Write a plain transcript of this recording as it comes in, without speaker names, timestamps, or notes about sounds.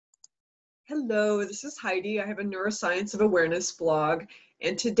Hello, this is Heidi. I have a neuroscience of awareness blog,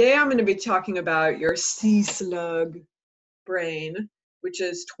 and today I'm going to be talking about your Slug brain, which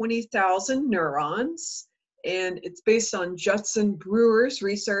is 20,000 neurons, and it's based on Judson Brewer's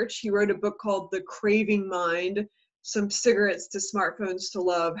research. He wrote a book called The Craving Mind: Some Cigarettes to Smartphones to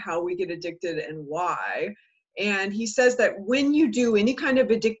Love, How We Get Addicted and Why. And he says that when you do any kind of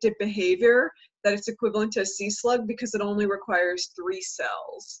addictive behavior, that it's equivalent to a slug because it only requires 3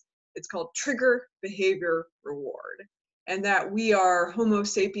 cells. It's called trigger, behavior, reward. And that we are Homo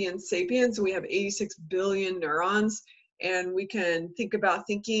sapiens sapiens. We have 86 billion neurons, and we can think about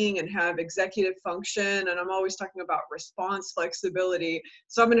thinking and have executive function. And I'm always talking about response flexibility.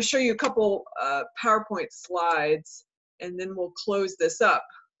 So I'm going to show you a couple PowerPoint slides, and then we'll close this up.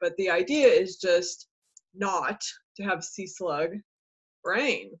 But the idea is just not to have a slug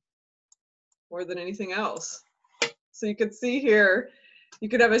brain more than anything else. So you can see here, you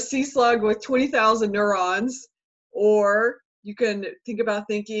could have a slug with 20,000 neurons, or you can think about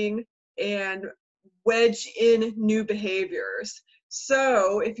thinking and wedge in new behaviors.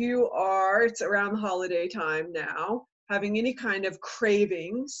 So if you are, it's around the holiday time now, having any kind of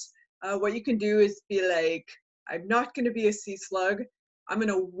cravings, what you can do is be like, I'm not going to be a slug. I'm going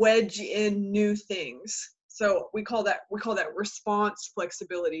to wedge in new things. So we call that response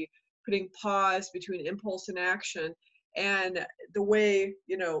flexibility, putting pause between impulse and action. And the way,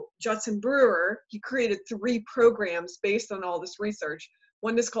 Judson Brewer, he created 3 programs based on all this research.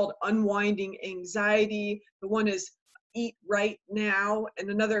 One is called Unwinding Anxiety. The one is Eat Right Now. And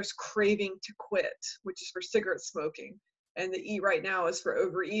another is Craving to Quit, which is for cigarette smoking. And the Eat Right Now is for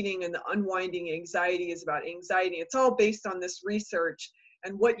overeating. And the Unwinding Anxiety is about anxiety. It's all based on this research.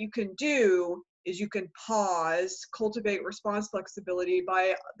 And what you can do is you can pause, cultivate response flexibility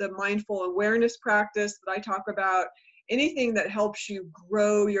by the mindful awareness practice that I talk about. Anything that helps you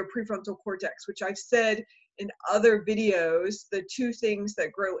grow your prefrontal cortex, which I've said in other videos, the 2 things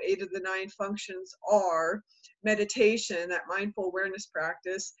that grow 8 of the 9 functions are meditation, that mindful awareness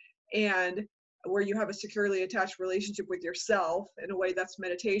practice, and where you have a securely attached relationship with yourself. In a way, that's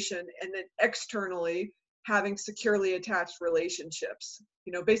meditation. And then externally, having securely attached relationships,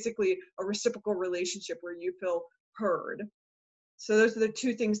 basically a reciprocal relationship where you feel heard. So those are the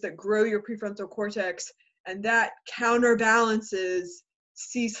 2 things that grow your prefrontal cortex, and that counterbalances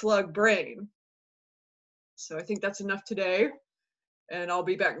slug brain. So I think that's enough today, and I'll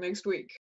be back next week.